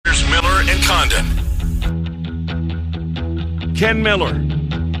Ken Miller,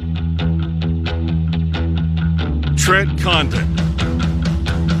 Trent Condon.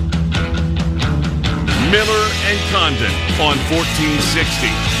 Miller and Condon on 1460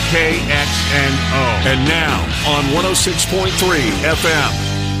 KXNO. And now on 106.3 FM.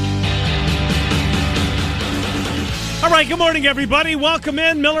 All right, good morning, everybody. Welcome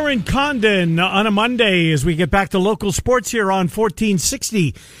in Miller and Condon on a Monday as we get back to local sports here on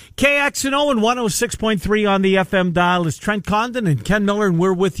 1460 KXNO and 106.3 on the FM dial. Is Trent Condon and Ken Miller, and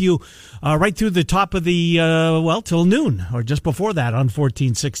we're with you right through the top of the, till noon, or just before that on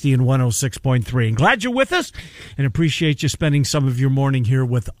 1460 and 106.3. And glad you're with us and appreciate you spending some of your morning here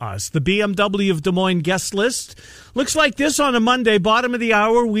with us. The BMW of Des Moines guest list looks like this on a Monday. Bottom of the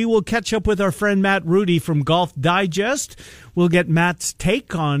hour, we will catch up with our friend Matt Rudy from Golf Digest. We'll get Matt's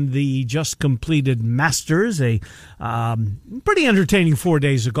take on the just completed Masters, a pretty entertaining 4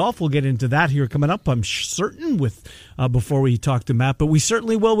 days of golf. We'll get into that here coming up, I'm certain, with before we talk to Matt. But we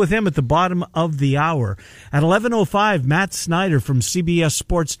certainly will with him at the bottom of the hour. At 11:05, Matt Snyder from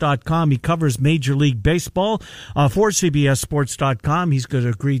CBSSports.com. He covers Major League Baseball for CBSSports.com. He's going to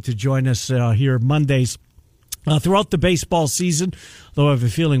agree to join us here Mondays throughout the baseball season, though I have a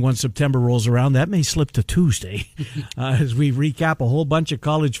feeling when September rolls around, that may slip to Tuesday as we recap a whole bunch of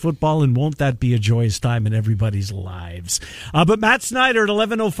college football, and won't that be a joyous time in everybody's lives. But Matt Snyder at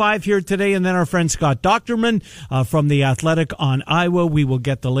 11:05 here today, and then our friend Scott Docterman from The Athletic on Iowa. We will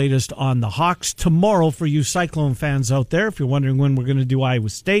get the latest on the Hawks tomorrow for you Cyclone fans out there. If you're wondering when we're going to do Iowa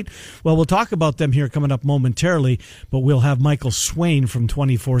State, well, we'll talk about them here coming up momentarily, but we'll have Michael Swain from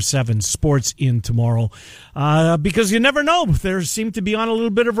 24/7 Sports in tomorrow. Because you never know. There seemed to be on a little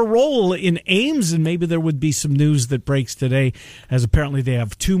bit of a roll in Ames, and maybe there would be some news that breaks today, as apparently they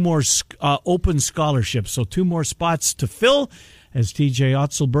have two more open scholarships, so two more spots to fill, as TJ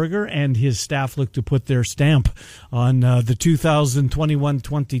Otzelberger and his staff look to put their stamp on the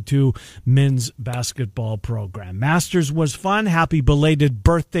 2021-22 men's basketball program. Masters was fun. Happy belated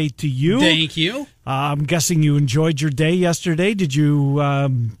birthday to you. Thank you. I'm guessing you enjoyed your day yesterday. Did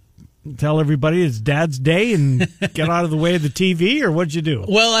you tell everybody it's Dad's Day and get out of the way of the TV, or what'd you do?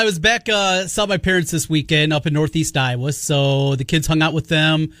 Well, I was back, saw my parents this weekend up in Northeast Iowa, so the kids hung out with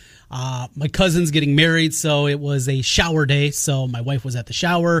them. My cousin's getting married, so it was a shower day, so my wife was at the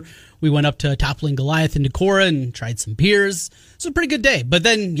shower. We went up to Toppling Goliath in Decorah and tried some beers. It was a pretty good day, but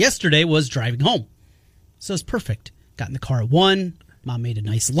then yesterday was driving home, so it's perfect. Got in the car at 1, Mom made a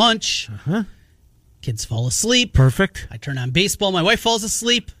nice lunch. Kids fall asleep. Perfect. I turn on baseball, my wife falls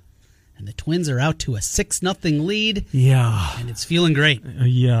asleep. And the Twins are out to a 6-0 lead. Yeah. And it's feeling great.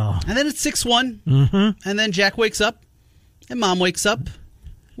 Yeah. And then it's 6-1. Mm-hmm. And then Jack wakes up. And Mom wakes up.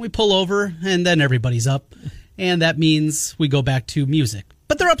 We pull over. And then everybody's up. And that means we go back to music.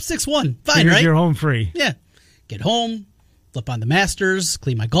 But they're up 6-1. Fine, right? You're home free. Yeah. Get home. Flip on the Masters.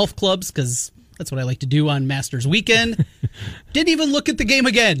 Clean my golf clubs, because that's what I like to do on Masters weekend. Didn't even look at the game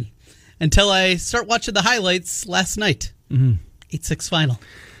again until I start watching the highlights last night. 8-6 final.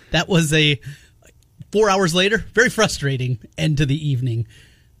 That was a 4 hours later, very frustrating end to the evening.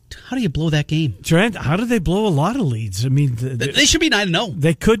 How do you blow that game? Trent, how do they blow a lot of leads? I mean, they should be 9-0.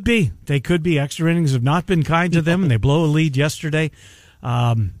 They could be. They could be. Extra innings have not been kind to them, and they blow a lead yesterday.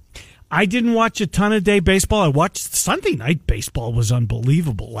 I didn't watch a ton of day baseball. I watched Sunday night baseball. Was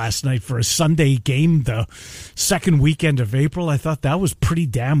unbelievable last night for a Sunday game, the second weekend of April. I thought that was pretty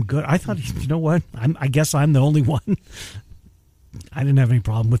damn good. I thought, you know what? I guess I'm the only one. I didn't have any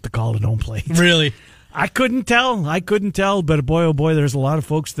problem with the call at home plate. Really? I couldn't tell, but boy, oh boy, there's a lot of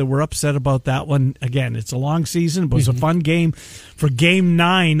folks that were upset about that one. Again, it's a long season, but it was a fun game for Game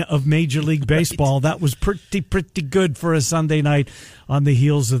 9 of Major League Baseball. Right. That was pretty good for a Sunday night on the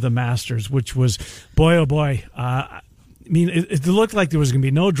heels of the Masters, which was, boy, oh boy. I mean, it looked like there was going to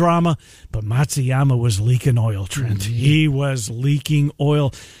be no drama, but Matsuyama was leaking oil, Trent. Mm-hmm. He was leaking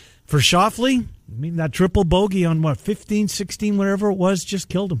oil. For Schauffele, I mean, that triple bogey on 15, 16, whatever it was, just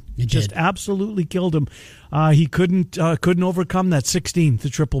killed him. It just absolutely killed him. He couldn't overcome that 16, the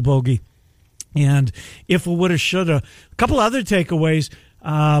triple bogey. And if it woulda, shoulda. A couple other takeaways.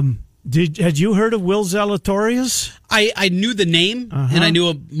 Had you heard of Will Zalatorius? I knew the name, and I knew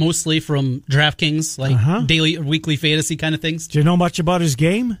him mostly from DraftKings, like daily or weekly fantasy kind of things. Do you know much about his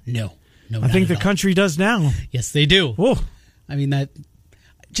game? No. I think the country does now. Yes, they do. Oh. I mean, that.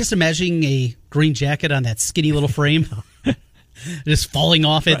 Just imagining a green jacket on that skinny little frame, just falling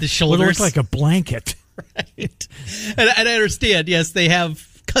off at the shoulders. It looks like a blanket. Right. And I understand, yes, they have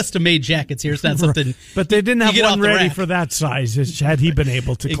custom-made jackets here. It's not something... But they didn't have one ready for that size, had he been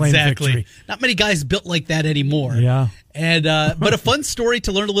able to claim victory. Not many guys built like that anymore. Yeah. And but a fun story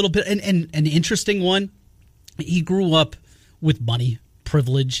to learn a little bit, and an interesting one. He grew up with money,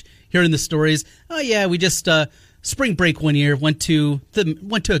 privilege, hearing the stories. Oh yeah, we just spring break one year went to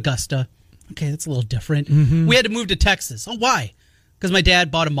Augusta. Okay, that's a little different. Mm-hmm. We had to move to Texas. Oh, why? Because my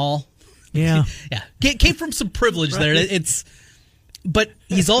dad bought a mall. Yeah, yeah. Came from some privilege there. But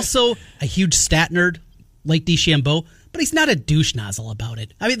he's also a huge stat nerd like DeChambeau, but he's not a douche nozzle about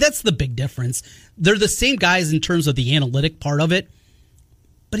it. I mean, that's the big difference. They're the same guys in terms of the analytic part of it,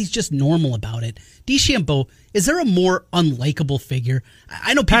 but he's just normal about it. DeChambeau, is there a more unlikable figure?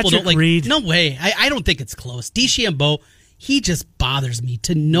 I know people Patrick don't like. Reed. No way. I don't think it's close. DeChambeau, he just bothers me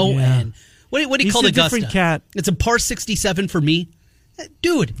to no end. What do you call Augusta? Different cat. It's a par 67 for me.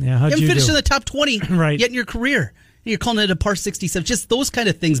 Dude, yeah, how'd you you finished do? in the top 20 right. yet in your career. You're calling it a par 67. Just those kind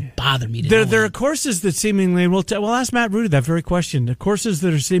of things bother me. There are courses that seemingly, we'll ask Matt Rudy that very question. The courses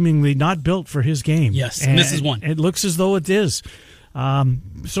that are seemingly not built for his game. Yes, and this is one. It looks as though it is.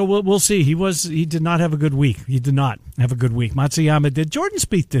 So we'll see. He did not have a good week. He did not have a good week. Matsuyama did. Jordan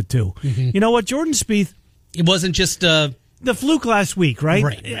Spieth did too. Mm-hmm. You know what? Jordan Spieth. It wasn't just the fluke last week, right?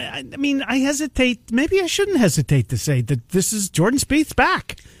 Right. I mean, I hesitate. Maybe I shouldn't hesitate to say that this is Jordan Spieth's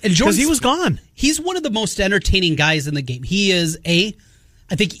back because he was gone. He's one of the most entertaining guys in the game. He is I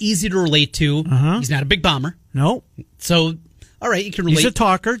think, easy to relate to. Uh-huh. He's not a big bomber. No. So, all right, you can relate. He's a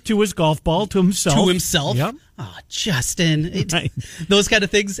talker to his golf ball, to himself. Yep. Oh, Justin. Right. Those kind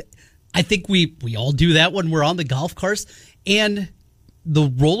of things. I think we all do that when we're on the golf course. And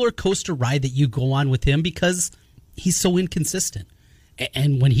the roller coaster ride that you go on with him, because he's so inconsistent.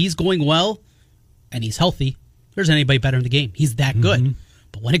 And when he's going well and he's healthy, there's anybody better in the game. He's that good. Mm-hmm.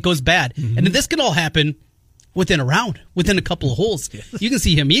 But when it goes bad, and then this can all happen within a round, within a couple of holes. Yes. You can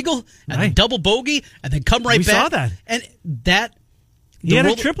see him eagle and then double bogey and then come right back. We saw that. And that... He had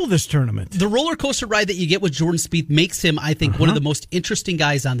a triple this tournament. The roller coaster ride that you get with Jordan Spieth makes him, I think, one of the most interesting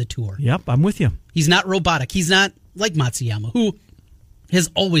guys on the tour. Yep, I'm with you. He's not robotic. He's not like Matsuyama, who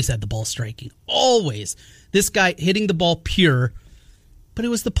has always had the ball striking. Always. This guy hitting the ball pure, but it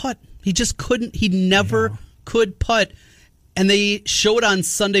was the putt. He just couldn't. He never could putt. And they showed on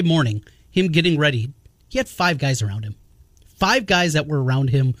Sunday morning, him getting ready. He had 5 guys around him. 5 guys that were around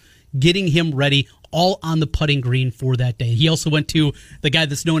him, getting him ready, all on the putting green for that day. He also went to the guy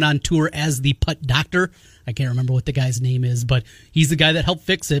that's known on tour as the putt doctor. I can't remember what the guy's name is, but he's the guy that helped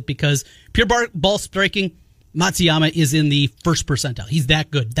fix it, because pure ball striking, Matsuyama is in the first percentile. He's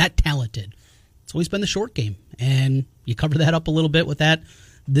that good, that talented. It's always been the short game, and you cover that up a little bit with that.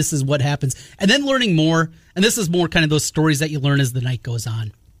 This is what happens. And then learning more, and this is more kind of those stories that you learn as the night goes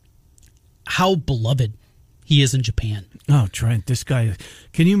on, how beloved he is in Japan. Oh, Trent, this guy,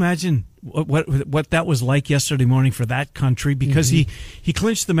 can you imagine what that was like yesterday morning for that country? Because he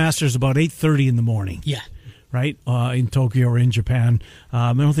clinched the Masters about 8:30 in the morning. Yeah. Right? In Tokyo or in Japan.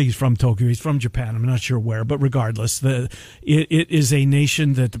 I don't think he's from Tokyo. He's from Japan. I'm not sure where, but regardless, it is a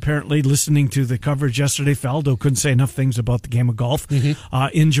nation that apparently, listening to the coverage yesterday, Faldo couldn't say enough things about the game of golf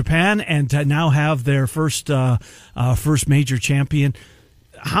in Japan, and to now have their first major champion.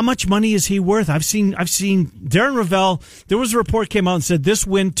 How much money is he worth? I've seen Darren Rovell. There was a report came out and said this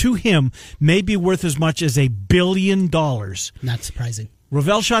win to him may be worth as much as $1 billion. Not surprising.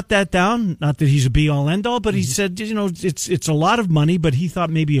 Rovell shot that down. Not that he's a be all end all, but he said, it's a lot of money, but he thought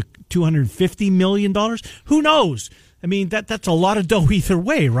maybe $250 million. Who knows? I mean, that's a lot of dough either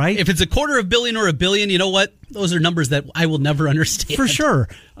way, right? If it's $250 million or $1 billion, you know what? Those are numbers that I will never understand. For sure.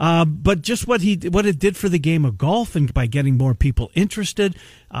 But just what it did for the game of golf, and by getting more people interested,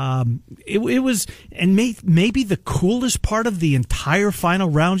 it was, and maybe the coolest part of the entire final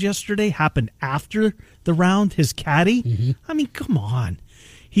round yesterday happened after the round. His caddy. I mean, come on.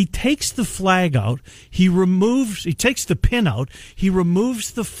 He takes the flag out. He takes the pin out. He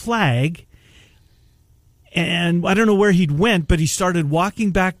removes the flag. And I don't know where he'd went, but he started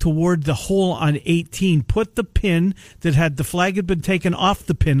walking back toward the hole on 18, put the pin that had the flag had been taken off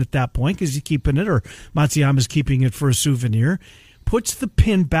the pin at that point, because he's keeping it, or Matsuyama's keeping it for a souvenir, puts the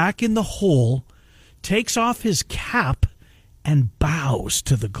pin back in the hole, takes off his cap, and bows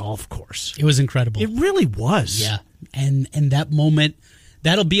to the golf course. It was incredible. It really was. Yeah. And that moment,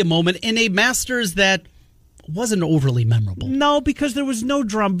 that'll be a moment in a Masters that wasn't overly memorable. No, because there was no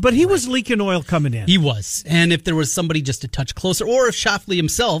drum, but he was leaking oil coming in. He was. And if there was somebody just a touch closer, or if Schauffele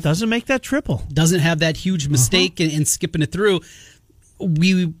himself doesn't make that triple, doesn't have that huge mistake and skipping it through,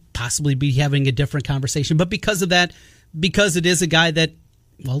 we would possibly be having a different conversation. But because of that, because it is a guy that,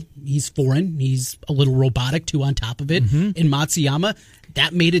 well, he's foreign, he's a little robotic too on top of it, in Matsuyama,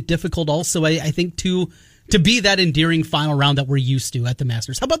 that made it difficult also, I think, to be that endearing final round that we're used to at the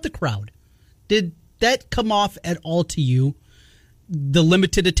Masters. How about the crowd? Did that come off at all to you? The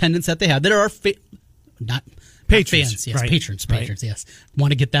limited attendance that they had. There are Patrons. Fans, yes. Right. Patrons, Right. yes.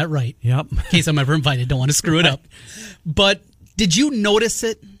 Want to get that right. Yep. In case I'm ever invited. Don't want to screw it up. But did you notice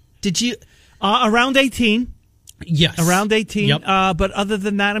it? Did you? Around 18. Yes. Around 18. Yep. But other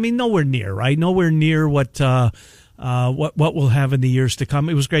than that, I mean, nowhere near, right? Nowhere near what we'll have in the years to come.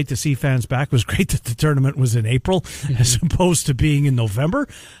 It was great to see fans back. It was great that the tournament was in April as opposed to being in November.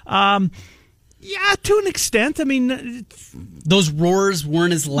 Yeah, to an extent. I mean, those roars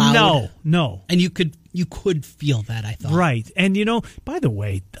weren't as loud. No. And you could feel that, I thought. Right. And, by the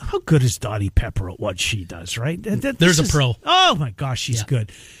way, how good is Dottie Pepper at what she does, right? There's a pro. Oh, my gosh, she's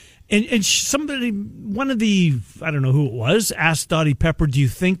good. And somebody, one of the, I don't know who it was, asked Dottie Pepper, do you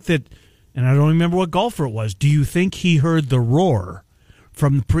think that, and I don't remember what golfer it was, do you think he heard the roar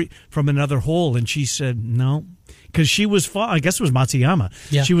from another hole? And she said, no. Because she was, I guess it was Matsuyama.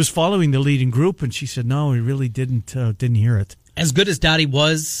 Yeah. She was following the leading group, and she said, no, he really didn't hear it. As good as Dottie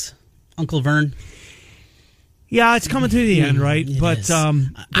was, Uncle Vern. Yeah, it's coming to the end, right? But is.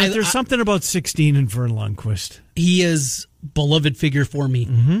 there's something about 16 and Vern Lundquist. He is beloved figure for me.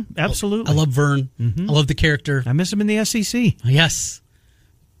 Mm-hmm, absolutely. I love Vern. Mm-hmm. I love the character. I miss him in the SEC. Yes.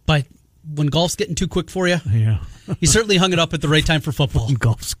 But when golf's getting too quick for you, he certainly hung it up at the right time for football.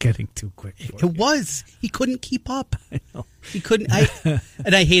 Golf's getting too quick for It was. He couldn't keep up. I know. He couldn't.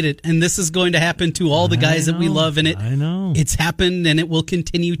 And I hate it. And this is going to happen to all the guys that we love. And I know. It's happened, and it will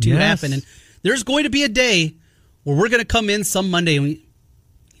continue to happen. And there's going to be a day where we're going to come in some Monday and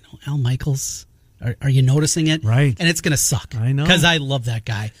Al Michaels, are you noticing it? Right. And it's going to suck. I know. Because I love that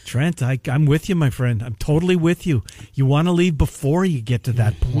guy. Trent, I'm with you, my friend. I'm totally with you. You want to leave before you get to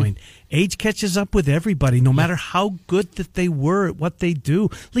that point. Age catches up with everybody, no matter how good that they were at what they do.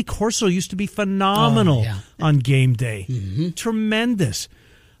 Lee Corso used to be phenomenal on game day. Mm-hmm. Tremendous.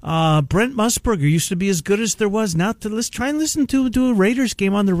 Brent Musburger used to be as good as there was. Now let's try and listen to a Raiders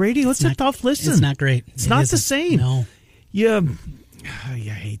game on the radio. It's a tough listen. It's not great. It's not the same. No.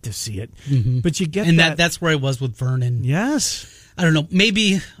 You hate to see it. Mm-hmm. But you get and that. that's where I was with Vernon. Yes. I don't know.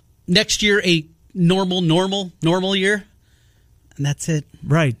 Maybe next year a normal year. And that's it.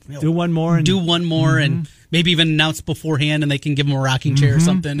 Right. Do one more. And maybe even announce beforehand, and they can give him a rocking chair or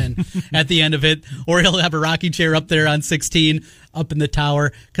something. And at the end of it, or he'll have a rocking chair up there on 16 up in the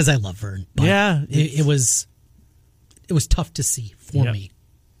tower, because I love Vern. But it was tough to see for me.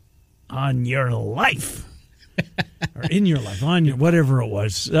 On your life. Or in your life, on your whatever it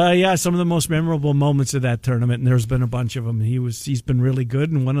was. Some of the most memorable moments of that tournament, and there's been a bunch of them. He's been really good,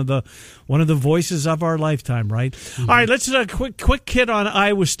 and one of the voices of our lifetime, right? Mm-hmm. All right, let's quick hit on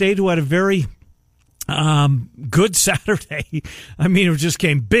Iowa State, who had a very good Saturday. I mean, it just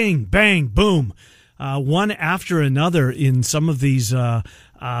came bing, bang, boom, one after another in some of these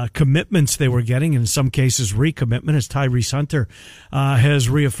commitments they were getting, in some cases recommitment, as Tyrese Hunter has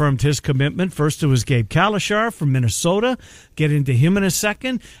reaffirmed his commitment. First it was Gabe Kalashar from Minnesota. Get into him in a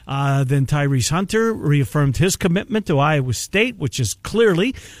second. Then Tyrese Hunter reaffirmed his commitment to Iowa State, which is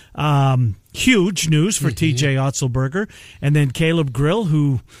clearly huge news for TJ Otzelberger. And then Caleb Grill,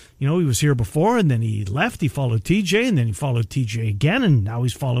 who, he was here before, and then he left. He followed TJ, and then he followed TJ again, and now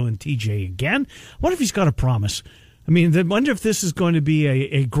he's following TJ again. What if he's got a promise? I mean, I wonder if this is going to be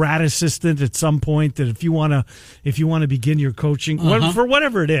a grad assistant at some point, that if you want to begin your coaching for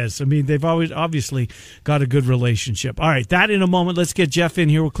whatever it is. I mean, they've always obviously got a good relationship. All right, that in a moment. Let's get Jeff in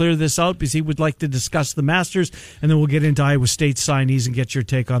here. We'll clear this out because he would like to discuss the Masters, and then we'll get into Iowa State signees and get your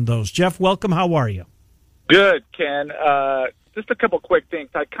take on those. Jeff, welcome. How are you? Good, Ken. Just a couple quick things.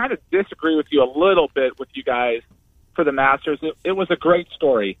 I kind of disagree with you a little bit with you guys for the Masters. It was a great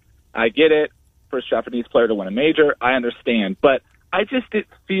story. I get it. First Japanese player to win a major, I understand. But I just didn't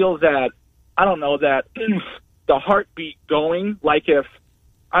feel that, that the heartbeat going, like if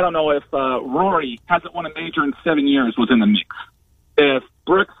Rory hasn't won a major in 7 years was in the mix. If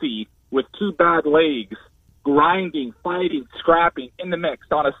Brooksy, with two bad legs, grinding, fighting, scrapping, in the mix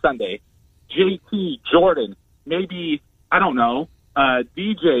on a Sunday. JT, Jordan, maybe,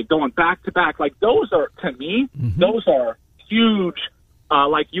 DJ going back-to-back. Like, those are, to me, those are huge,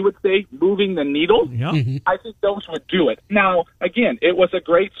 like you would say, moving the needle. Yeah. I think those would do it. Now, again, it was a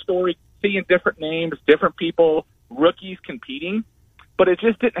great story, seeing different names, different people, rookies competing, but it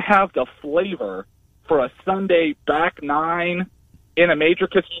just didn't have the flavor for a Sunday back nine in a major,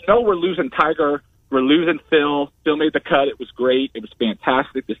 because we're losing Tiger, we're losing Phil. Phil made the cut. It was great. It was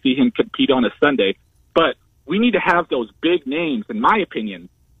fantastic to see him compete on a Sunday. But we need to have those big names, in my opinion,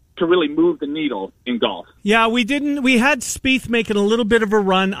 to really move the needle in golf. Yeah, we didn't. We had Spieth making a little bit of a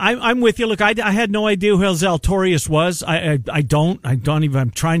run. I'm with you. Look, I had no idea who Zalatoris was. I don't even.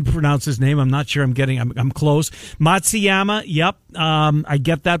 I'm trying to pronounce his name. I'm not sure. I'm close. Matsuyama. Yep. I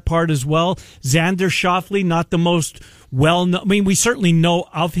get that part as well. Xander Schauffele, not the most well known. I mean, we certainly know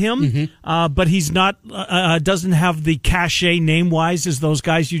of him, but he's not. Doesn't have the cachet name wise as those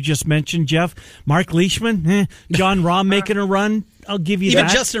guys you just mentioned, Jeff. Mark Leishman, John Rahm making a run. I'll give you Even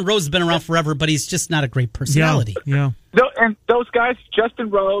that. Justin Rose has been around forever, but he's just not a great personality. Yeah. And those guys, Justin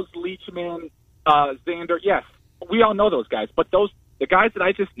Rose, Leachman, Xander, yes, we all know those guys. But the guys that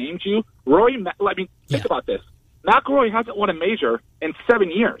I just named you, think about this. McIlroy hasn't won a major in 7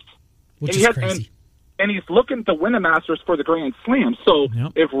 years. Which is crazy. And he's looking to win the Masters for the Grand Slam. So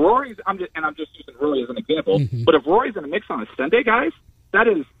if Rory's, I'm just using Rory as an example, but if Rory's in the mix on a Sunday, guys, that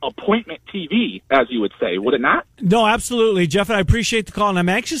is appointment TV, as you would say, would it not? No, absolutely, Jeff. And I appreciate the call, and I'm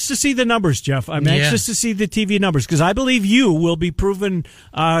anxious to see the numbers, Jeff. I'm anxious to see the TV numbers because I believe you will be proven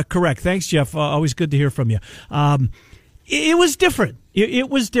correct. Thanks, Jeff. Always good to hear from you. It was different. It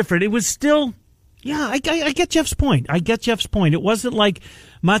was different. It was still. Yeah, I get Jeff's point. It wasn't like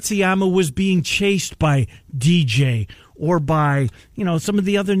Matsuyama was being chased by DJ or by, some of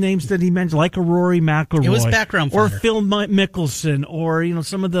the other names that he mentioned, like a Rory McIlroy. It was background fodder. Or Phil Mickelson, or,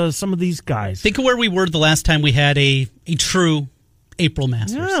 some of these guys. Think of where we were the last time we had a true April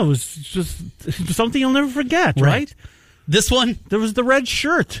Masters. Yeah, it was just something you'll never forget, right? This one? There was the red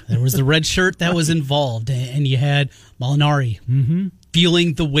shirt. There was the red shirt that was involved, and you had Molinari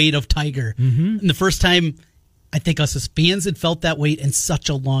feeling the weight of Tiger. And the first time I think us as fans had felt that weight in such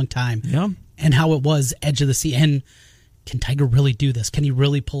a long time. Yeah. And how it was edge of the seat. And can Tiger really do this? Can he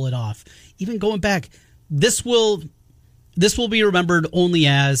really pull it off? Even going back, this will be remembered only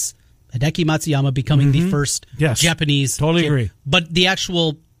as Hideki Matsuyama becoming the first Japanese. Totally agree. But the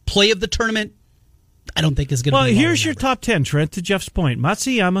actual play of the tournament, I don't think is going to be. Well, here's your top 10, Trent, to Jeff's point.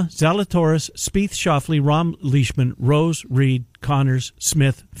 Matsuyama, Zalatoris, Spieth, Schauffele, Rahm, Leishman, Rose, Reed, Connors,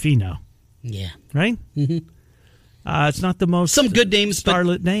 Smith, Finau. Yeah. Right? Mm-hmm. It's not the most some good names,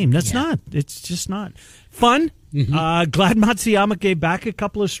 starlit name. That's not. It's just not. Fun. Glad Matsuyama gave back a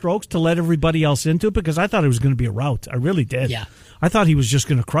couple of strokes to let everybody else into it because I thought it was going to be a rout. I really did. Yeah. I thought he was just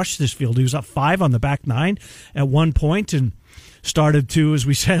going to crush this field. He was up 5 on the back 9 at one point and started to, as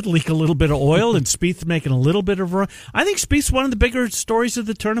we said, leak a little bit of oil, and Spieth making a little bit of a run. I think Spieth's one of the bigger stories of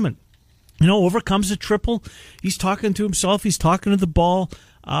the tournament. Overcomes a triple. He's talking to himself. He's talking to the ball.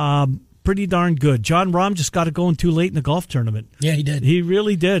 Pretty darn good. John Rahm just got it going too late in the golf tournament. Yeah, he did. He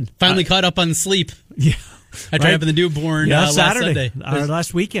really did. Finally caught up on sleep. Yeah. After having the newborn Saturday, last Sunday.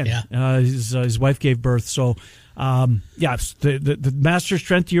 Last weekend. Yeah. His wife gave birth. So, the Masters,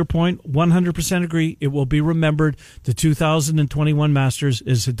 Trent, to your point, 100% agree. It will be remembered. The 2021 Masters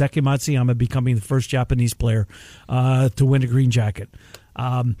is Hideki Matsuyama becoming the first Japanese player to win a green jacket.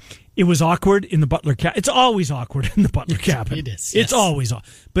 It was awkward in the Butler cabin. It's always awkward in the Butler cabin. It is. Yes. It's always awkward.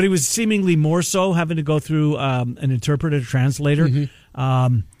 But it was seemingly more so having to go through an interpreter, translator.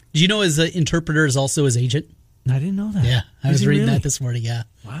 Do you know his interpreter is also his agent? I didn't know that. Yeah, I was reading that this morning, yeah.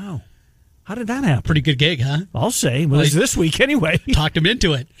 Wow. How did that happen? Pretty good gig, huh? I'll say. Well, it's this week anyway. Talked him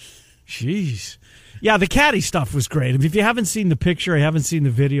into it. Jeez. Yeah, the caddy stuff was great. If you haven't seen the picture, I haven't seen the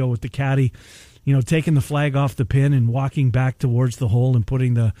video with the caddy, taking the flag off the pin and walking back towards the hole and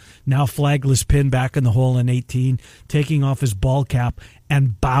putting the now flagless pin back in the hole in 18, taking off his ball cap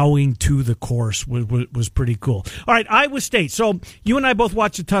and bowing to the course was pretty cool. All right, Iowa State. So you and I both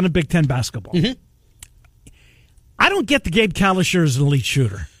watch a ton of Big Ten basketball. I don't get the Gabe Kalisher as an elite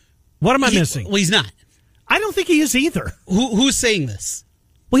shooter. What am I missing? Well, he's not. I don't think he is either. Who's saying this?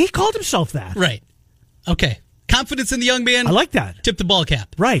 Well, he called himself that. Right. Okay. Confidence in the young man. I like that. Tip the ball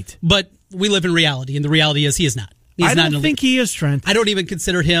cap. Right. But we live in reality, and the reality is he is not. I don't think he is, Trent. I don't even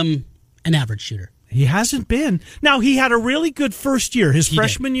consider him an average shooter. He hasn't been. Now, he had a really good first year. His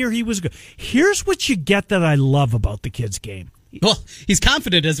freshman year, he was good. Here's what you get that I love about the kid's game. Well, he's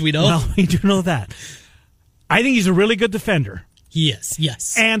confident, as we know. Well, we do know that. I think he's a really good defender. He is,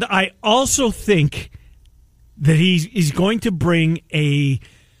 yes. And I also think that he's going to bring a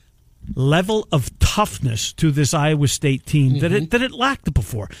level of toughness to this Iowa State team that it lacked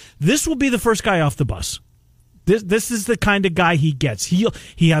before. This will be the first guy off the bus. This is the kind of guy he gets.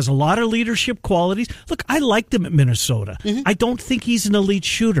 He has a lot of leadership qualities. Look, I liked him at Minnesota. I don't think he's an elite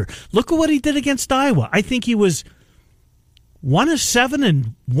shooter. Look at what he did against Iowa. I think he was 1 of 7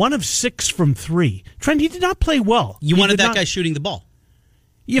 and 1 of 6 from 3. Trent, he did not play well. You wanted that guy shooting the ball.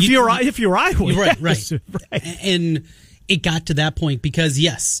 If you're Iowa, right. And it got to that point because,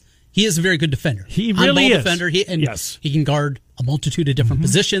 yes, He is a very good defender. He really is. Defender. He can guard a multitude of different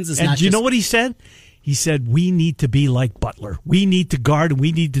positions. It's and not do you know what he said? He said, we need to be like Butler. We need to guard and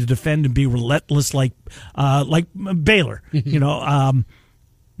we need to defend and be relentless like Baylor.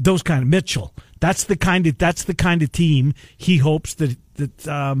 Those kind of Mitchell. That's the kind of team he hopes that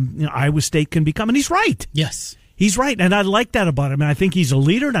Iowa State can become. And he's right. Yes. He's right, and I like that about him. And I think he's a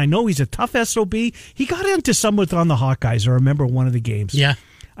leader, and I know he's a tough SOB. He got into some on the Hawkeyes. I remember one of the games. Yeah.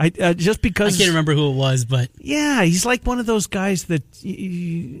 Just because I can't remember who it was, but yeah, he's like one of those guys that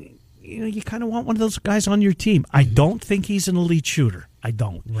you kind of want one of those guys on your team. I don't think he's an elite shooter. I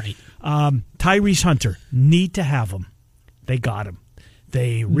don't. Right. Tyrese Hunter, need to have him. They got him.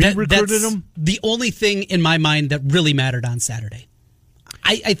 They re-recruited him. The only thing in my mind that really mattered on Saturday.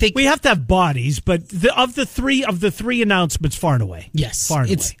 I think we have to have bodies, but of the three announcements, far and away. Yes, far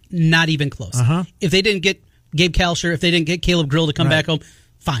and it's away. Not even close. If they didn't get Gabe Kalsher, if they didn't get Caleb Grill to come back home,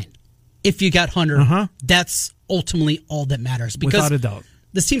 fine. If you got Hunter, that's ultimately all that matters. Because without a doubt,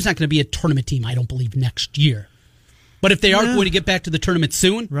 this team's not going to be a tournament team, I don't believe, next year. But if they are going to get back to the tournament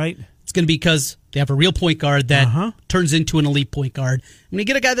soon, right, it's going to be because they have a real point guard that turns into an elite point guard. When you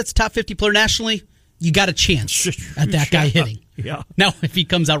get a guy that's a top 50 player nationally, you got a chance at that guy hitting. Yeah. Now, if he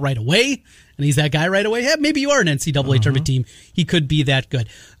comes out right away, and he's that guy right away, maybe you are an NCAA tournament team. He could be that good.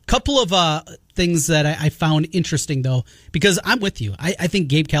 Couple of things that I found interesting, though, because I'm with you. I think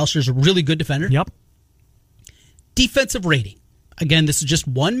Gabe Kalsher is a really good defender. Yep. Defensive rating. Again, this is just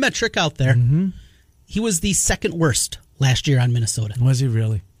one metric out there. He was the second worst last year on Minnesota. Was he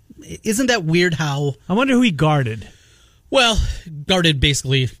really? Isn't that weird how... I wonder who he guarded. Well, guarded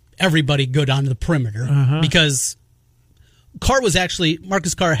basically everybody good on the perimeter because Carr was actually...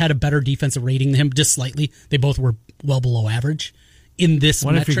 Marcus Carr had a better defensive rating than him, just slightly. They both were well below average in this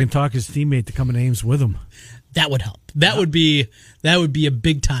What metric. if he can talk his teammate to come in Ames with him? That would help. That would be a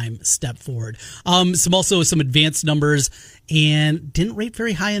big time step forward. Some advanced numbers, and didn't rate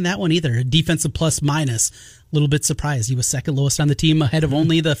very high in that one either. Defensive plus minus. A little bit surprised. He was second lowest on the team, ahead of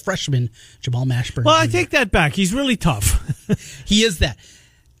only the freshman Jamal Mashburn. Well, I take that back. He's really tough. He is that.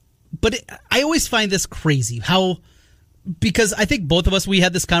 But I always find this crazy because I think both of us, we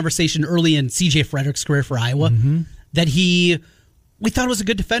had this conversation early in C.J. Frederick's career for Iowa, that we thought was a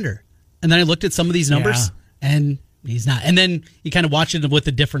good defender. And then I looked at some of these numbers, and he's not. And then you kind of watch it with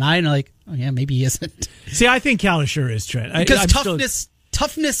a different eye, and you're like, oh yeah, maybe he isn't. See, I think Kalsher is, Trent. Because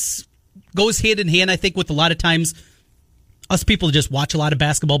toughness goes hand in hand, I think, with a lot of times us people just watch a lot of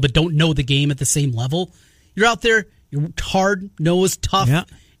basketball but don't know the game at the same level. You're out there, you're hard-nosed, tough,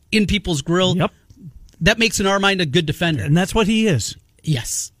 in people's grill. Yep. That makes, in our mind, a good defender. And that's what he is.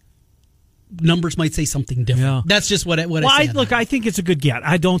 Yes. Numbers might say something different. Yeah. That's just what I say. I think it's a good get.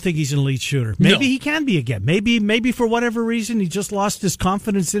 I don't think he's an elite shooter. Maybe he can be a get. Maybe for whatever reason he just lost his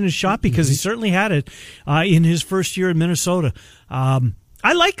confidence in his shot, because he certainly had it in his first year in Minnesota.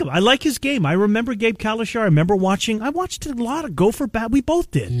 I like him. I like his game. I remember Gabe Kalsher. I remember I watched a lot of Gopher bat. We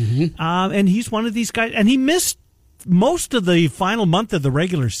both did. And he's one of these guys. And he missed most of the final month of the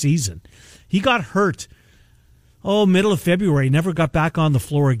regular season. He got hurt, middle of February. Never got back on the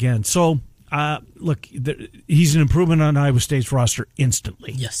floor again. So, look, he's an improvement on Iowa State's roster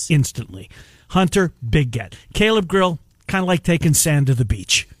instantly. Yes. Instantly. Hunter, big get. Caleb Grill, kind of like taking sand to the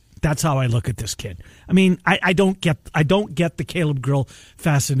beach. That's how I look at this kid. I mean, I don't get the Caleb Grill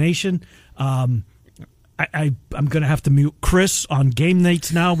fascination. I'm going to have to mute Chris on game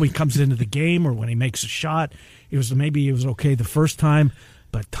nights now when he comes into the game or when he makes a shot. Maybe it was okay the first time,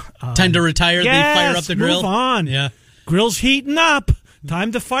 but time to retire. Yes, they fire up the grill. Move on. Yeah, grill's heating up.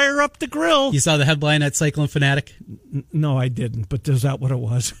 Time to fire up the grill. You saw the headline at Cyclone Fanatic? No, I didn't. But is that what it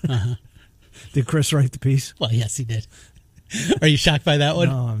was? Did Chris write the piece? Well, yes, he did. Are you shocked by that one?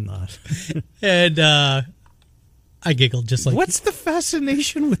 No, I'm not. And I giggled just like. What's the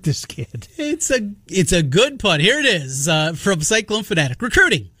fascination with this kid? It's a good pun. Here it is from Cyclone Fanatic.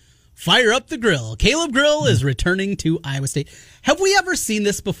 Recruiting. Fire up the grill. Caleb Grill is returning to Iowa State. Have we ever seen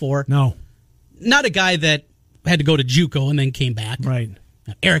this before? No. Not a guy that had to go to JUCO and then came back. Right.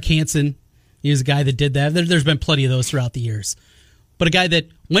 Eric Hansen, he was a guy that did that. There's been plenty of those throughout the years. But a guy that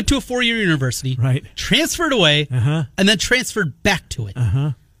went to a 4-year university, right, transferred away, and then transferred back to it.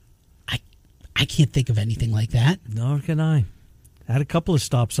 I can't think of anything like that. Nor can I. Had a couple of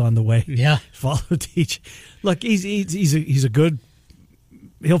stops on the way. Yeah. Followed each. Look, he's a good.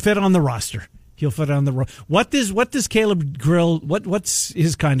 He'll fit on the roster. He'll fit on the roster. What does Caleb Grill? What's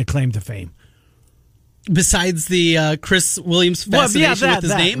his kind of claim to fame? Besides the Chris Williams fascination with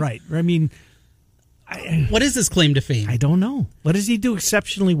his name, right? I mean, what is his claim to fame? I don't know. What does he do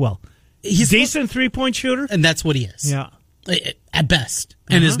exceptionally well? He's decent 3-point shooter, and that's what he is. Yeah. At best.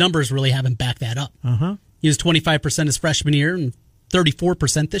 And his numbers really haven't backed that up. He was 25% his freshman year and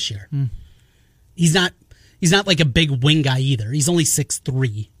 34% this year. He's not like a big wing guy either. He's only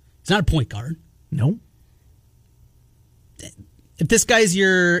 6'3". He's not a point guard. No. If this guy's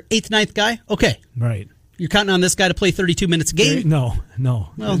your 8th, 9th guy, okay. Right. You're counting on this guy to play 32 minutes a game? No.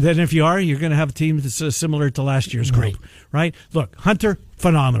 Well, then if you are, you're going to have a team that's similar to last year's group, right? Look, Hunter,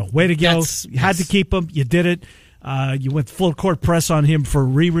 phenomenal. Way to go. You had to keep him. You did it. You went full court press on him for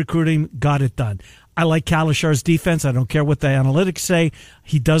re-recruiting. Got it done. I like Kalishar's defense. I don't care what the analytics say.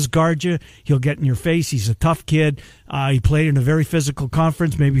 He does guard you. He'll get in your face. He's a tough kid. He played in a very physical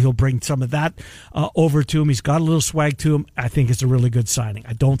conference. Maybe he'll bring some of that over to him. He's got a little swag to him. I think it's a really good signing.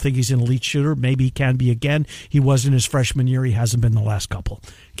 I don't think he's an elite shooter. Maybe he can be again. He was in his freshman year. He hasn't been the last couple.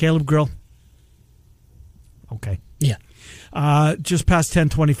 Caleb Grill? Okay. Yeah. Just past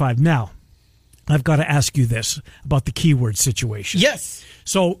 10:25. Now, I've got to ask you this about the keyword situation. Yes.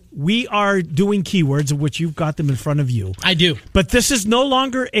 So we are doing keywords, of which you've got them in front of you. I do. But this is no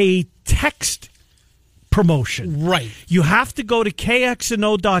longer a text promotion. Right. You have to go to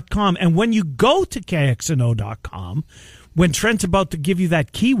KXNO.com. And when you go to KXNO.com, when Trent's about to give you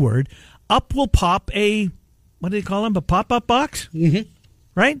that keyword, up will pop a, what do they call them, a pop-up box? Mm-hmm.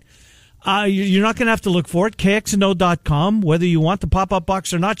 Right? You're not going to have to look for it. KXNO.com. Whether you want the pop-up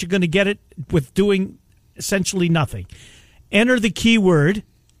box or not, you're going to get it with doing essentially nothing. Enter the keyword.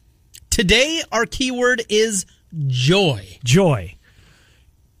 Today, our keyword is joy. Joy.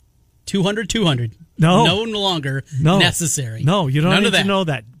 200. No longer no. necessary. No, you don't None need to know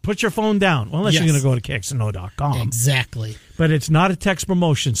that. Put your phone down. Well, unless you're going to go to KXNO.com. Exactly. But it's not a text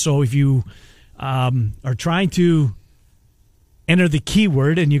promotion. So if you are trying to enter the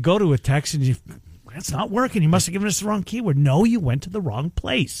keyword and you go to a text and it's not working, you must have given us the wrong keyword. No, you went to the wrong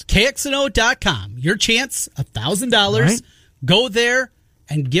place. KXNO.com. Your chance, $1,000. Right. Go there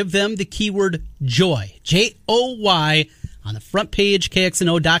and give them the keyword joy. Joy on the front page,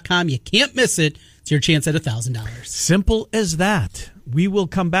 KXNO.com. You can't miss it. It's your chance at $1,000. Simple as that. We will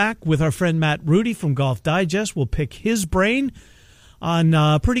come back with our friend Matt Rudy from Golf Digest. We'll pick his brain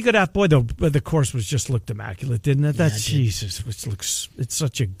on pretty good app. Boy, the course looked immaculate, didn't it? That's Jesus. It's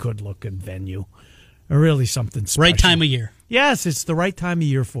such a good looking venue. Really something special. Right time of year. Yes, it's the right time of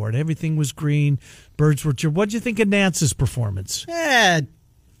year for it. Everything was green. Birds were chirping. What'd you think of Nance's performance?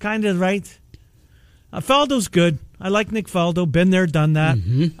 Kind of right. Faldo's good. I like Nick Faldo. Been there, done that.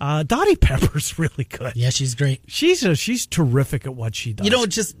 Mm-hmm. Dottie Pepper's really good. Yeah, she's great. She's terrific at what she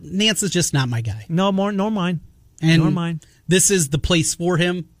does. Nance is just not my guy. Nor mine. And nor mine. This is the place for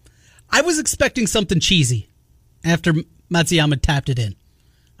him. I was expecting something cheesy after Matsuyama tapped it in.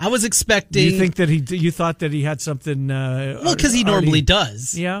 I was expecting. You thought that he had something? Well, because he normally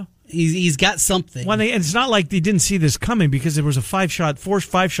does. Yeah, he's got something. And it's not like they didn't see this coming because there was a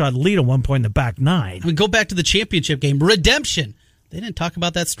 5-shot lead at one point in the back nine. Go back to the championship game. Redemption. They didn't talk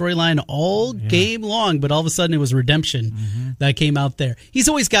about that storyline all game long, but all of a sudden it was redemption that came out there. He's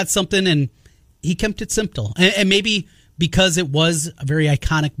always got something, and he kept it simple. And maybe because it was a very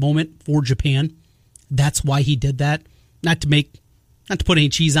iconic moment for Japan, that's why he did that. Not to put any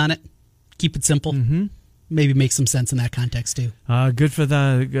cheese on it. Keep it simple. Mm-hmm. Maybe make some sense in that context too. Good for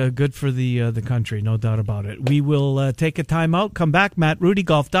the country, no doubt about it. We will take a timeout. Come back. Matt Rudy,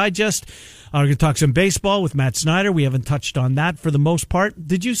 Golf Digest. We're going to talk some baseball with Matt Snyder. We haven't touched on that for the most part.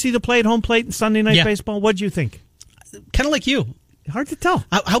 Did you see the play at home plate in Sunday Night Baseball? What did you think? Kind of like you. Hard to tell.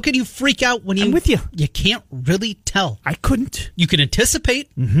 How can you freak out when I'm with you? You can't really tell. I couldn't. You can anticipate,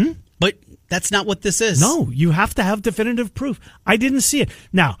 but that's not what this is. No, you have to have definitive proof. I didn't see it.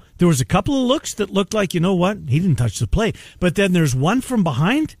 Now, there was a couple of looks that looked like, you know what, he didn't touch the plate. But then there's one from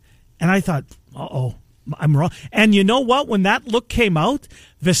behind, and I thought, uh-oh, I'm wrong. And you know what? When that look came out,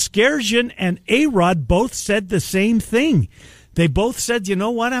 Veskerzian and A-Rod both said the same thing. They both said, you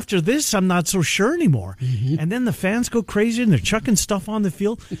know what, after this, I'm not so sure anymore. Mm-hmm. And then the fans go crazy, and they're chucking stuff on the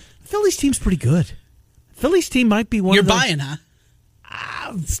field. Phillies team's pretty good. Phillies team might be one You're of those. buying, huh?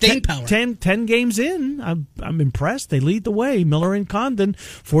 Staying power. 10 games in, I'm impressed. They lead the way. Miller and Condon,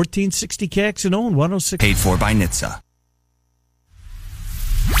 1460 KXNO and 106. Paid for by NHTSA.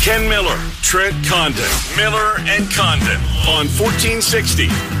 Ken Miller, Trent Condon, Miller and Condon on 1460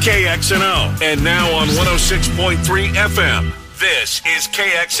 KXNO and now on 106.3 FM. This is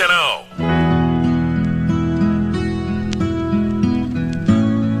KXNO.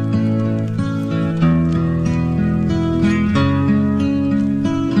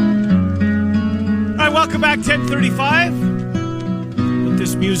 Welcome back, 10:35. Put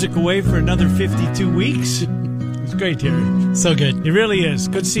this music away for another 52 weeks. It's great to hear. So good. It really is.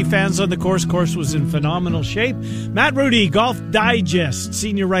 Good to see fans on the course. Course was in phenomenal shape. Matt Rudy, Golf Digest,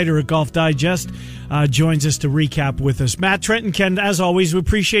 senior writer at Golf Digest, joins us to recap with us. Matt, Trent, and Ken, as always, we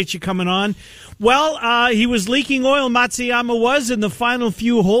appreciate you coming on. Well, he was leaking oil, Matsuyama was, in the final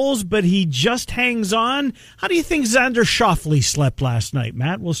few holes, but he just hangs on. How do you think Xander Schauffele slept last night,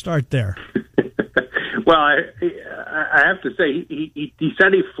 Matt? We'll start there. Well, I have to say, he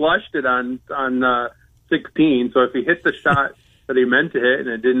said he flushed it on 16, so if he hit the shot that he meant to hit and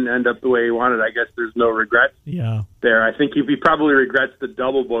it didn't end up the way he wanted, I guess there's no regret there. I think he probably regrets the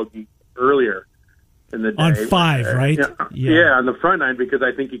double bogey earlier in the day. On 5, right? Yeah, on the front nine, because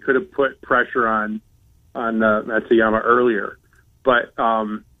I think he could have put pressure on Matsuyama earlier. But, I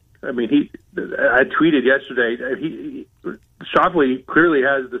tweeted yesterday, Schauffele clearly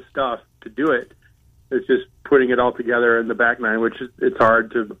has the stuff to do it. It's just putting it all together in the back nine, which it's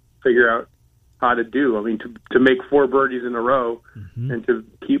hard to figure out how to do. I mean, to make 4 birdies in a row and to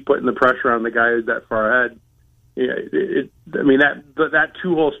keep putting the pressure on the guy who's that far ahead. That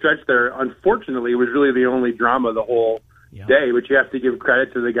 2-hole stretch there, unfortunately, was really the only drama the whole day. But you have to give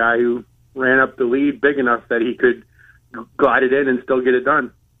credit to the guy who ran up the lead big enough that he could glide it in and still get it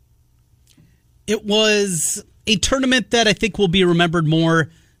done. It was a tournament that I think will be remembered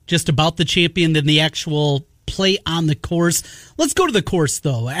more just about the champion than the actual play on the course. Let's go to the course,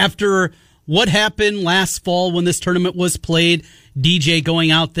 though. After what happened last fall when this tournament was played, DJ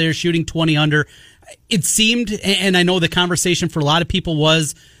going out there shooting 20 under, it seemed, and I know the conversation for a lot of people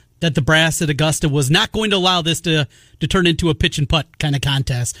was that the brass at Augusta was not going to allow this to turn into a pitch and putt kind of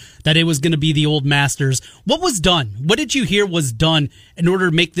contest, that it was going to be the old Masters. What was done? What did you hear was done in order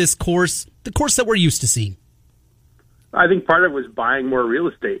to make this course the course that we're used to seeing? I think part of it was buying more real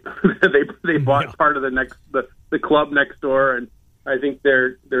estate. they bought part of the club next door, and I think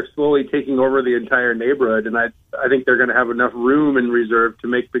they're slowly taking over the entire neighborhood. And I think they're going to have enough room in reserve to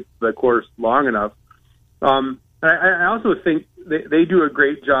make the course long enough. I also think they do a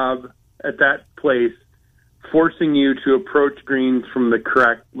great job at that place, forcing you to approach greens from the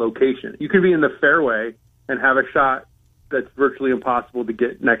correct location. You could be in the fairway and have a shot that's virtually impossible to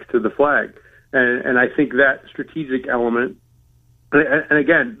get next to the flag. And I think that strategic element, and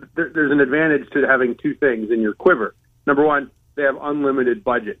again, there's an advantage to having 2 things in your quiver. Number one, they have unlimited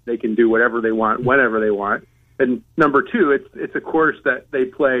budget. They can do whatever they want, whenever they want. And number 2, it's a course that they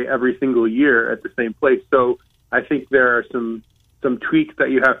play every single year at the same place. So I think there are some tweaks that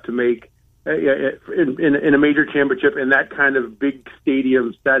you have to make in a major championship in that kind of big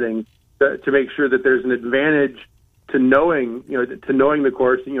stadium setting to make sure that there's an advantage to knowing the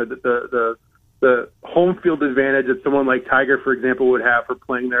course. The home field advantage that someone like Tiger, for example, would have for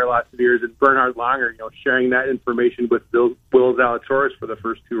playing there lots of years, and Bernhard Langer, sharing that information with Will Zalatoris for the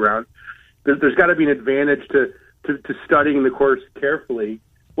first 2 rounds. There's got to be an advantage to studying the course carefully,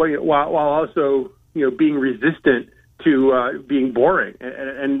 while also being resistant to being boring.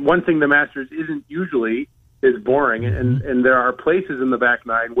 And one thing the Masters isn't usually is boring. And there are places in the back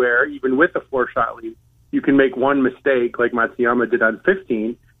nine where even with a 4-shot lead, you can make one mistake like Matsuyama did on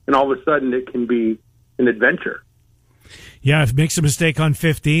 15. And all of a sudden, it can be an adventure. Yeah, if it makes a mistake on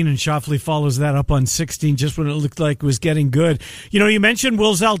 15 and Schauffele follows that up on 16 just when it looked like it was getting good. You mentioned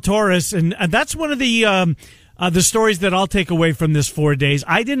Will Zalatoris, and that's one of the stories that I'll take away from this 4 days.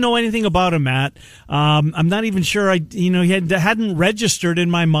 I didn't know anything about him, Matt. I'm not even sure he hadn't registered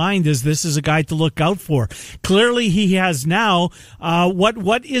in my mind as this is a guy to look out for. Clearly he has now.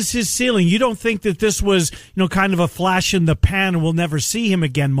 What is his ceiling? You don't think that this was, kind of a flash in the pan and we'll never see him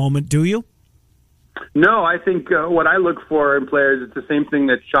again moment, do you? No, I think what I look for in players, it's the same thing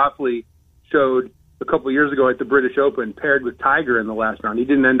that Schauffele showed a couple of years ago at the British Open, paired with Tiger in the last round. He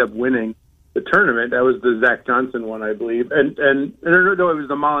didn't end up winning the tournament. That was the Zach Johnson one, I believe. And no, it was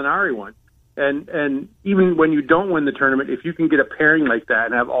the Molinari one. And even when you don't win the tournament, if you can get a pairing like that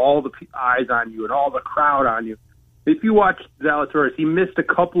and have all the eyes on you and all the crowd on you, if you watch Zalatoris, he missed a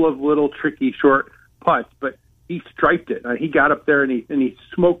couple of little tricky short putts, but he striped it. He got up there and he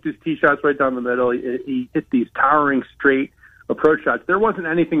smoked his tee shots right down the middle. He hit these towering straight approach shots. There wasn't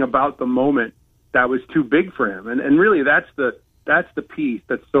anything about the moment that was too big for him. And really that's the piece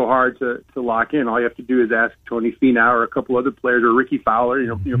that's so hard to lock in. All you have to do is ask Tony Finau or a couple other players or Ricky Fowler,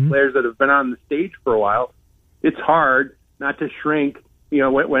 players that have been on the stage for a while. It's hard not to shrink,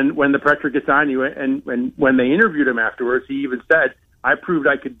 when the pressure gets on you. And when they interviewed him afterwards, he even said, I proved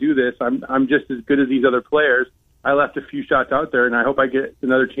I could do this. I'm just as good as these other players. I left a few shots out there, and I hope I get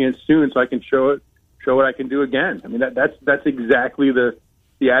another chance soon so I can show what I can do again. I mean, that's exactly the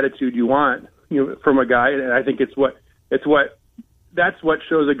attitude you want, from a guy. And I think that's what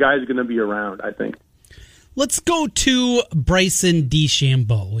shows a guy's going to be around, I think. Let's go to Bryson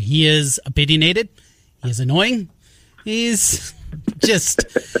DeChambeau. He is opinionated. He is annoying. He is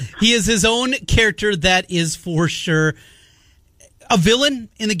his own character, that is for sure. A villain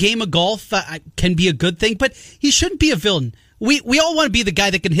in the game of golf can be a good thing, but he shouldn't be a villain. We all want to be the guy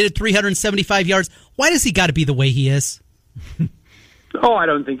that can hit it 375 yards. Why does he got to be the way he is? Oh, I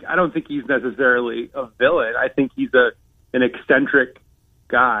don't think he's necessarily a villain. I think he's an eccentric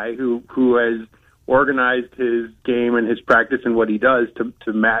guy who has organized his game and his practice and what he does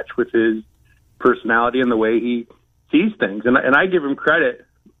to match with his personality and the way he sees things. And I give him credit.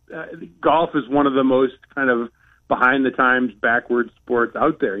 Golf is one of the most kind of behind the times, backward sports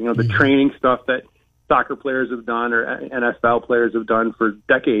out there. You know, the training stuff that soccer players have done or NFL players have done for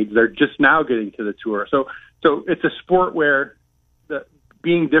decades, they're just now getting to the tour. So it's a sport where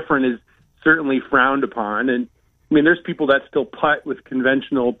being different is certainly frowned upon. And I mean, there's people that still putt with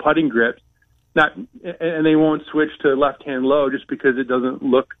conventional putting grips, and they won't switch to left-hand low just because it doesn't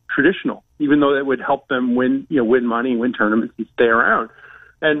look traditional, even though it would help them win money, win tournaments, and stay around.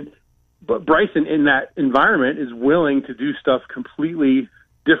 But Bryson, in that environment, is willing to do stuff completely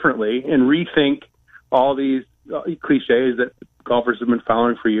differently and rethink all these cliches that golfers have been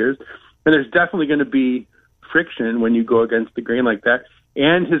following for years. And there's definitely going to be friction when you go against the grain like that.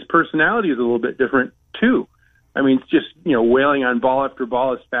 And his personality is a little bit different too. I mean, it's just, wailing on ball after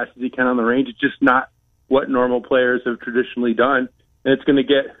ball as fast as he can on the range. It's just not what normal players have traditionally done. And it's going to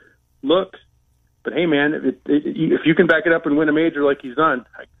get looked. But hey, man, if you can back it up and win a major like he's done,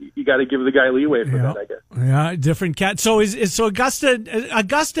 you got to give the guy leeway for that, I guess. Yeah, different cat. So so Augusta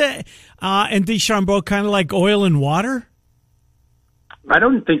and DeChambeau kind of like oil and water? I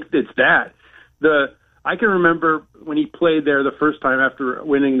don't think it's that. I can remember when he played there the first time after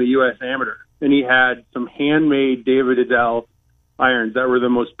winning the U.S. Amateur, and he had some handmade David Adel irons that were the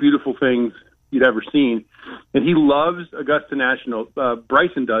most beautiful things you'd ever seen. And he loves Augusta National.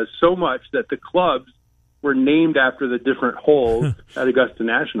 Bryson does so much that the clubs were named after the different holes at Augusta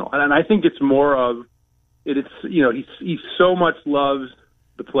National. And I think it's more of it's he so much loves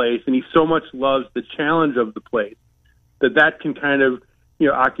the place, and he so much loves the challenge of the place that can kind of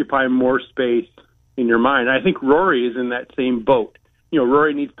occupy more space in your mind. I think Rory is in that same boat.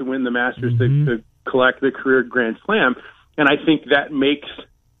 Rory needs to win the Masters to collect the career Grand Slam, and I think that makes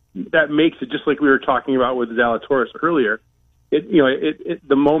it, just like we were talking about with Zalatoris earlier.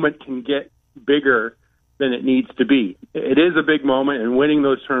 The moment can get bigger than it needs to be. It is a big moment, and winning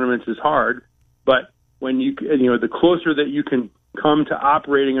those tournaments is hard. But when the closer that you can come to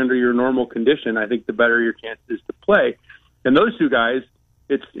operating under your normal condition, I think the better your chance is to play. And those two guys,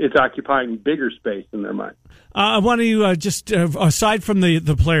 it's occupying bigger space in their mind. I want to just, aside from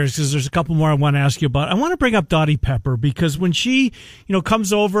the players, because there's a couple more I want to ask you about, I want to bring up Dottie Pepper, because when she,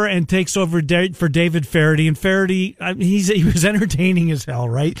 comes over and takes over for David Feherty, and Feherty, he was entertaining as hell,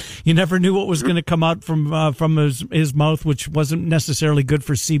 right? You never knew what was going to come out from his mouth, which wasn't necessarily good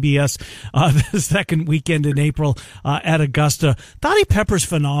for CBS the second weekend in April at Augusta. Dottie Pepper's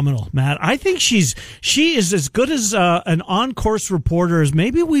phenomenal, Matt. I think she is as good as an on-course reporter as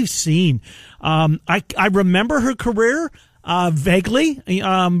maybe we've seen. I remember her career vaguely,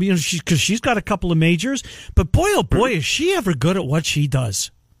 because she's got a couple of majors. But boy, oh boy, is she ever good at what she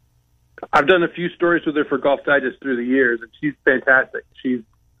does. I've done a few stories with her for Golf Digest through the years, and she's fantastic. She's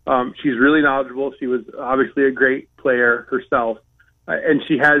really knowledgeable. She was obviously a great player herself, and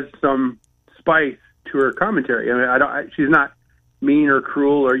she has some spice to her commentary. I mean, she's not mean or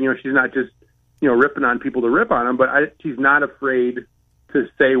cruel, or she's not just ripping on people to rip on them, but she's not afraid to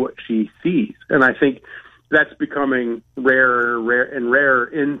say what she sees. And I think that's becoming rarer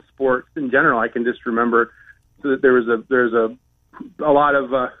in sports in general. I can just remember that there's a lot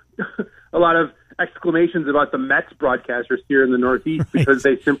of exclamations about the Mets broadcasters here in the Northeast, because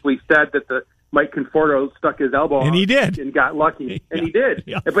they simply said that the Mike Conforto stuck his elbow and he did and got lucky, and he did.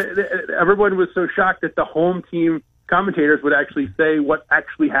 Yeah. But everyone was so shocked that the home team commentators would actually say what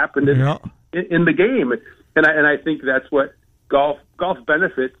actually happened in the game. And I think that's what golf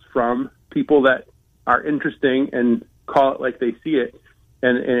benefits from, people that are interesting and call it like they see it.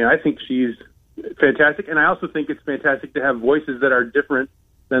 And I think she's fantastic. And I also think it's fantastic to have voices that are different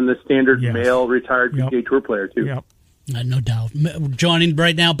than the standard male retired PGA Tour player too. Yep. No doubt. Joining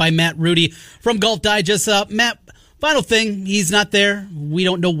right now by Matt Rudy from Golf Digest. Matt, final thing, he's not there. We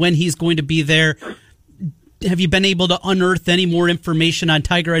don't know when he's going to be there. Have you been able to unearth any more information on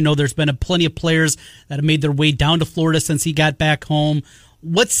Tiger? I know there's been plenty of players that have made their way down to Florida since he got back home.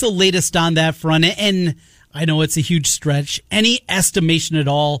 What's the latest on that front? And I know it's a huge stretch. Any estimation at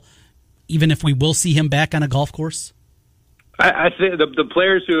all, even if we will see him back on a golf course? I think the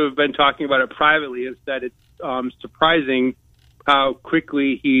players who have been talking about it privately have said it's surprising how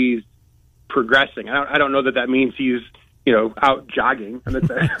quickly he's progressing. I don't know that means he's out jogging.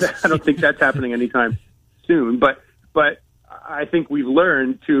 I don't think that's happening anytime soon. But I think we've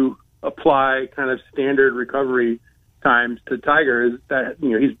learned to apply kind of standard recovery times to Tiger. Is that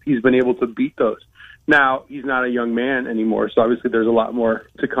he's been able to beat those. Now he's not a young man anymore, so obviously there's a lot more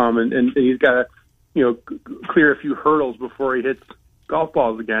to come, and he's got to clear a few hurdles before he hits golf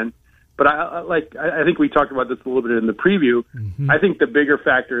balls again. But I think we talked about this a little bit in the preview. Mm-hmm. I think the bigger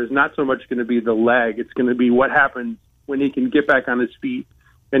factor is not so much going to be the leg. It's going to be what happens when he can get back on his feet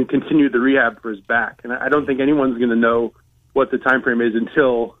and continue the rehab for his back. And I don't think anyone's going to know what the time frame is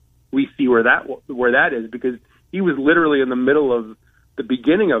until we see where that is, because he was literally in the middle of the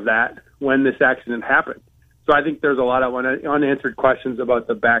beginning of that when this accident happened. So I think there's a lot of unanswered questions about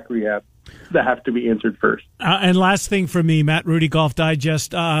the back rehab that have to be answered first. And last thing for me, Matt Rudy, Golf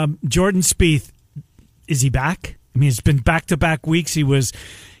Digest, Jordan Spieth, is he back? I mean, it's been back-to-back weeks. He was,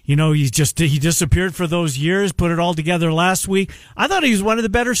 he disappeared for those years, put it all together last week. I thought he was one of the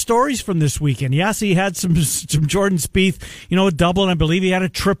better stories from this weekend. Yes, he had some Jordan Spieth, a double, and I believe he had a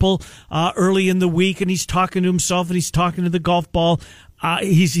triple early in the week, and he's talking to himself and he's talking to the golf ball.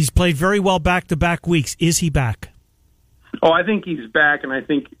 He's played very well back-to-back weeks. Is he back? Oh, I think he's back, and I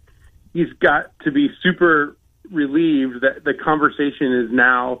think he's got to be super relieved that the conversation is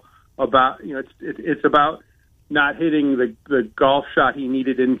now about, it's about not hitting the golf shot he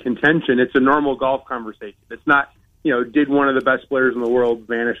needed in contention. It's a normal golf conversation. It's not, did one of the best players in the world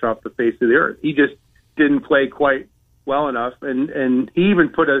vanish off the face of the earth? He just didn't play quite well enough, and he even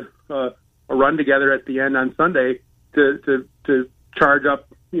put a run together at the end on Sunday to charge up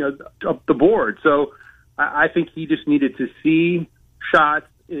up the board. So I think he just needed to see shots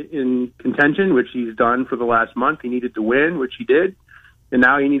in contention, which he's done for the last month. He needed to win, which he did, and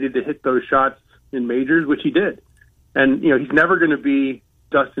now he needed to hit those shots in majors, which he did. And he's never going to be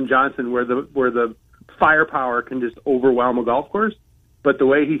Dustin Johnson, where the firepower can just overwhelm a golf course. But the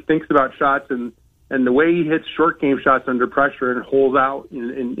way he thinks about shots and the way he hits short game shots under pressure and holds out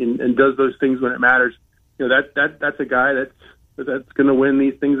and does those things when it matters, that's a guy that's going to win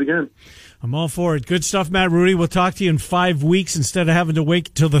these things again. I'm all for it. Good stuff, Matt Rudy. We'll talk to you in 5 weeks. Instead of having to wait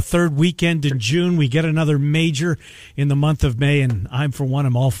until the third weekend in June, we get another major in the month of May, and I'm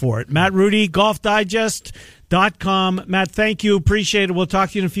all for it. Matt Rudy, golfdigest.com. Matt, thank you. Appreciate it. We'll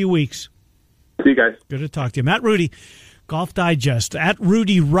talk to you in a few weeks. See you guys. Good to talk to you. Matt Rudy, Golf Digest, at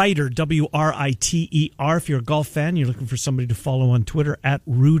Rudy Ryder, W-R-I-T-E-R. If you're a golf fan, you're looking for somebody to follow on Twitter, at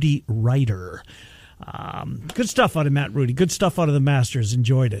Rudy Ryder. Good stuff out of Matt Rudy. Good stuff out of the Masters.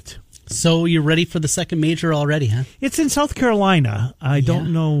 Enjoyed it. So you're ready for the second major already, huh? It's in South Carolina. I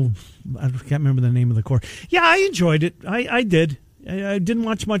don't know. I can't remember the name of the course. Yeah, I enjoyed it. I did. I didn't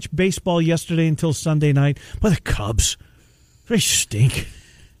watch much baseball yesterday until Sunday night. But the Cubs, they stink.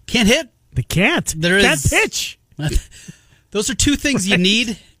 Can't hit. They can't. Can't pitch. Those are two things you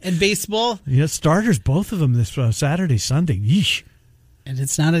need in baseball. Yeah, starters, both of them this Saturday, Sunday. Yeesh. And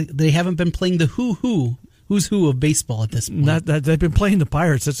it's not they haven't been playing the who's who of baseball at this point. They've been playing the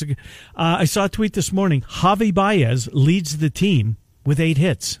Pirates. I saw a tweet this morning. Javi Baez leads the team with 8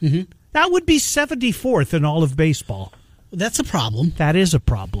 hits. Mm-hmm. That would be 74th in all of baseball. That's a problem. That is a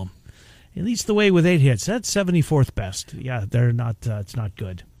problem. He leads the way with 8 hits. That's 74th best. Yeah, they're not. It's not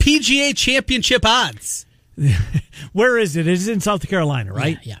good. PGA Championship odds. Where is it? It's in South Carolina,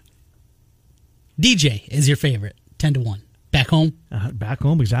 right? Yeah. DJ is your favorite, 10-1. Back home? Back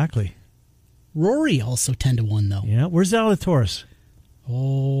home, exactly. Rory also 10-1, though. Yeah, where's Zalatoris?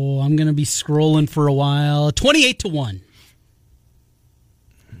 Oh, I'm going to be scrolling for a while. 28-1.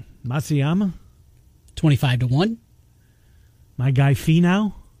 Matsuyama? 25-1. My guy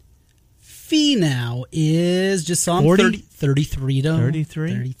Finau? Finau is, just saw him, 33 to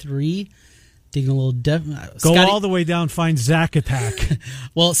 33. Taking a little go all the way down, find Zach Attack.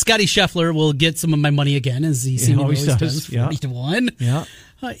 Well, Scotty Scheffler will get some of my money again, as he always does. 40-1. Yeah.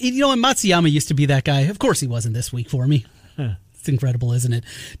 And Matsuyama used to be that guy. Of course he wasn't this week for me. Huh. It's incredible, isn't it?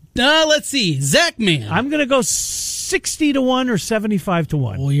 Let's see. Zach Man. I'm going to go 60-1 or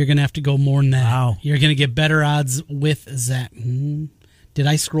 75-1. Oh, you're going to have to go more than that. Wow. You're going to get better odds with Zach. Did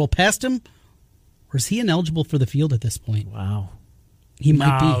I scroll past him? Or is he ineligible for the field at this point? Wow. He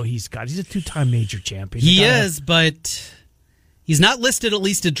might be. He's a 2-time major champion. He is, but he's not listed at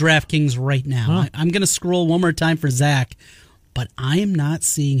least at DraftKings right now. Huh. I'm going to scroll one more time for Zach, but I am not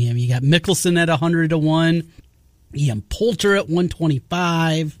seeing him. You got Mickelson at 100-1, Ian Poulter at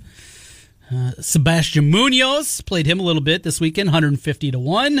 125. Sebastian Munoz, played him a little bit this weekend,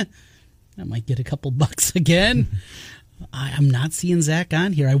 150-1. I might get a couple bucks again. I'm not seeing Zach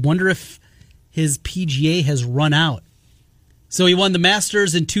on here. I wonder if his PGA has run out. So he won the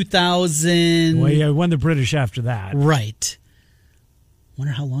Masters in 2000. Well, he won the British after that. Right.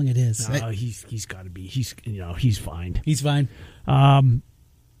 Wonder how long it is. He's got to be. He's fine. He's fine.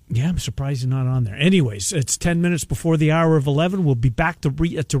 Yeah, I'm surprised he's not on there. Anyways, it's 10 minutes before the hour of 11. We'll be back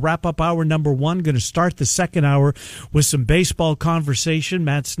to wrap up hour number 1. Going to start the second hour with some baseball conversation.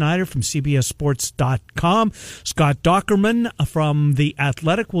 Matt Snyder from CBSSports.com. Scott Dockerman from The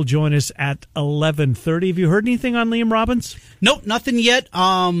Athletic will join us at 11:30. Have you heard anything on Liam Robbins? Nope, nothing yet.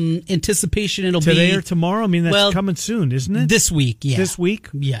 Anticipation it'll be... Today or tomorrow? I mean, that's coming soon, isn't it? This week, yeah. This week?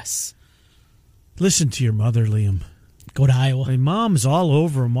 Yes. Listen to your mother, Liam. Go to Iowa. My mom's all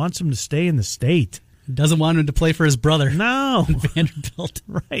over him, wants him to stay in the state. Doesn't want him to play for his brother. No. Vanderbilt.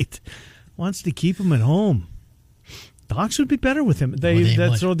 Right. Wants to keep him at home. Docs would be better with him.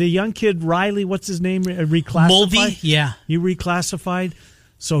 So the young kid, Riley, what's his name? Reclassified? Mulvey, yeah. You reclassified.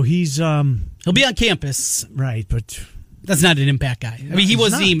 So he's... he'll be on campus. Right, but... That's not an impact guy. I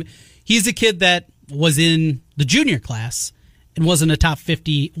mean, he's a kid that was in the junior class and wasn't a top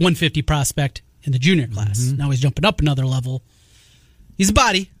 150 prospect in the junior class. Mm-hmm. Now he's jumping up another level. He's a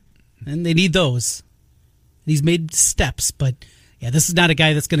body, and they need those. He's made steps, but yeah, this is not a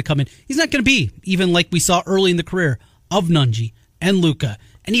guy that's going to come in. He's not going to be, even like we saw early in the career of Nunji and Luka,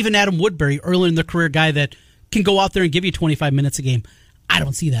 and even Adam Woodbury early in the career, guy that can go out there and give you 25 minutes a game. I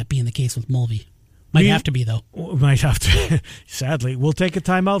don't see that being the case with Mulvey. Might have to be, though. Might have to, sadly. We'll take a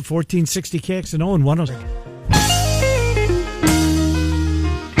timeout. 1460 KXNO and 106.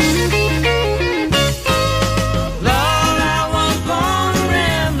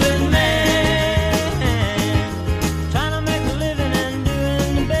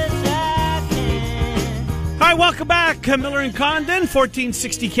 Welcome back. Miller and Condon,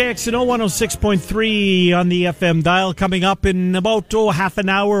 1460 KXNO, 106.3 on the FM dial. Coming up in about half an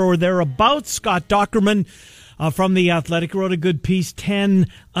hour or thereabouts, Scott Dockerman from The Athletic wrote a good piece, 10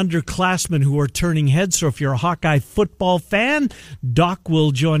 underclassmen who are turning heads. So if you're a Hawkeye football fan, Doc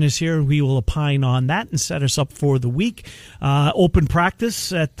will join us here and we will opine on that and set us up for the week. Open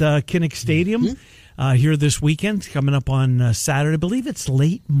practice at Kinnick Stadium. Mm-hmm. Here this weekend, coming up on Saturday. I believe it's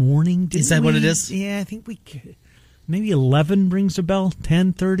late morning. Is that what it is? Yeah, I think maybe 11 rings a bell,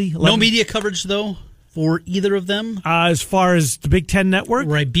 10:30. No media coverage, though, for either of them? As far as the Big Ten Network?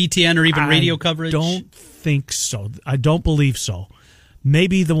 Right, BTN or even radio coverage? I don't think so. I don't believe so.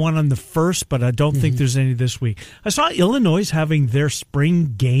 Maybe the one on the first, but I don't think there's any this week. I saw Illinois having their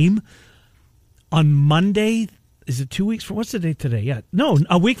spring game on Monday. Is it 2 weeks from? What's the date today? Yeah, no,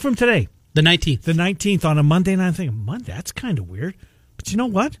 a week from today. The 19th. The 19th on a Monday night. I'm thinking, Monday, that's kind of weird. But you know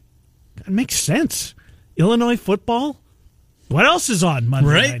what? It makes sense. Illinois football? What else is on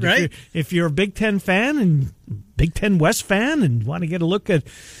Monday night? Right. If you're a Big Ten fan and Big Ten West fan and want to get a look at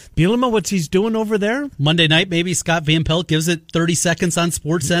Bielema, what he's doing over there. Monday night, maybe Scott Van Pelt gives it 30 seconds on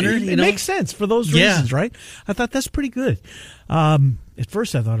SportsCenter. It makes sense for those reasons, right? I thought that's pretty good. At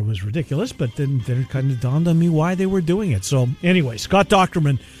first, I thought it was ridiculous, but then it kind of dawned on me why they were doing it. So anyway, Scott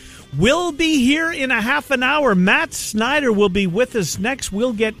Dockerman will be here in a half an hour. Matt Snyder will be with us next.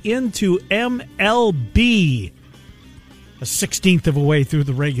 We'll get into MLB. A 16th of a way through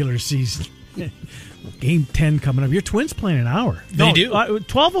the regular season. Game 10 coming up. Your Twins playing an hour. They do.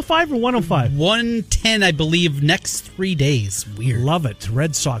 12:05 or 1:05? 1:10, I believe, next 3 days. Weird. Love it.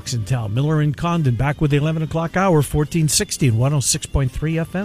 Red Sox in town. Miller and Condon back with the 11 o'clock hour, 1460 and 106.3 FM.